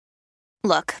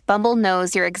Look, Bumble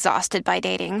knows you're exhausted by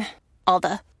dating. All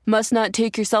the must not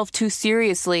take yourself too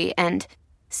seriously and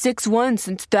 6'1"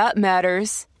 since that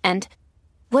matters. And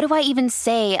what do I even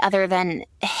say other than,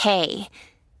 hey?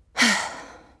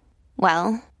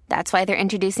 Well, that's why they're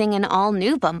introducing an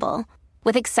all-new Bumble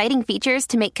with exciting features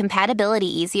to make compatibility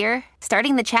easier,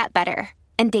 starting the chat better,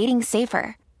 and dating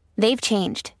safer. They've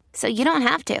changed, so you don't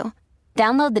have to.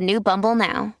 Download the new Bumble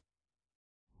now.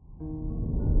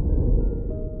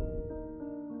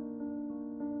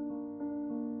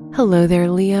 Hello there,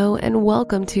 Leo, and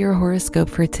welcome to your horoscope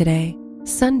for today,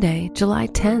 Sunday, July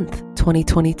 10th,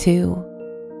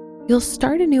 2022. You'll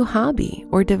start a new hobby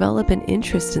or develop an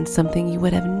interest in something you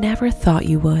would have never thought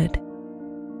you would.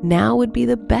 Now would be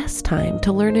the best time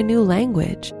to learn a new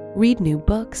language, read new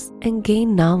books, and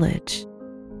gain knowledge.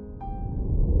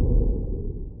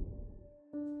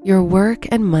 Your work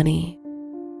and money.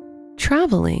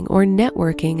 Traveling or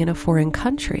networking in a foreign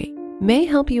country may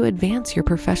help you advance your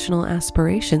professional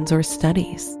aspirations or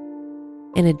studies.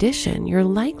 In addition, you're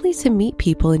likely to meet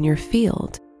people in your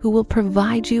field who will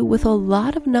provide you with a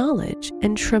lot of knowledge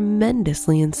and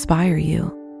tremendously inspire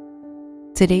you.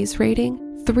 Today's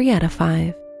rating, 3 out of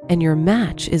 5, and your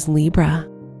match is Libra.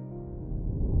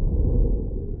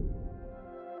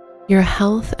 Your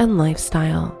health and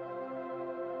lifestyle.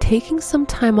 Taking some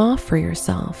time off for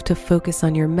yourself to focus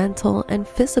on your mental and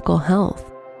physical health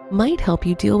might help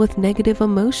you deal with negative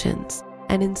emotions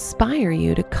and inspire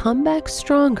you to come back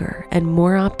stronger and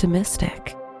more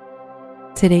optimistic.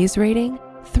 Today's rating,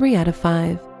 3 out of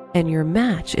 5, and your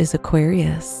match is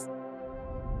Aquarius.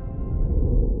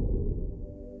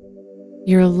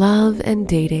 Your love and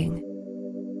dating.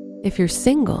 If you're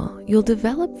single, you'll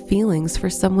develop feelings for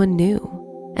someone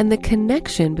new, and the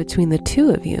connection between the two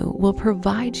of you will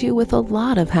provide you with a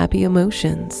lot of happy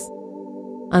emotions.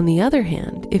 On the other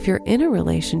hand, if you're in a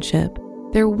relationship,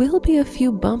 there will be a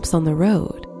few bumps on the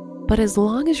road, but as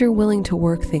long as you're willing to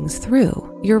work things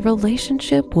through, your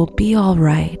relationship will be all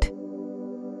right.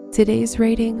 Today's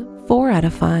rating, 4 out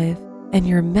of 5, and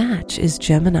your match is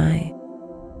Gemini.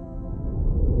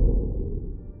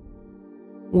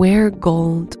 Wear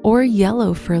gold or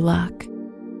yellow for luck.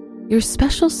 Your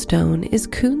special stone is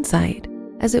kunzite,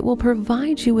 as it will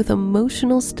provide you with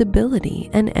emotional stability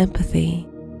and empathy.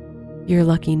 Your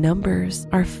lucky numbers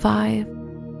are 5,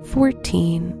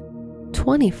 14,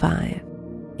 25,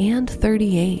 and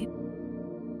 38.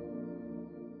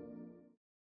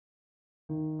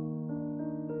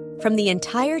 From the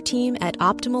entire team at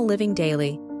Optimal Living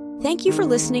Daily, thank you for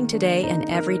listening today and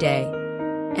every day.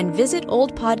 And visit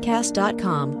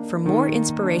oldpodcast.com for more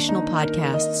inspirational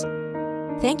podcasts.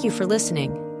 Thank you for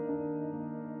listening.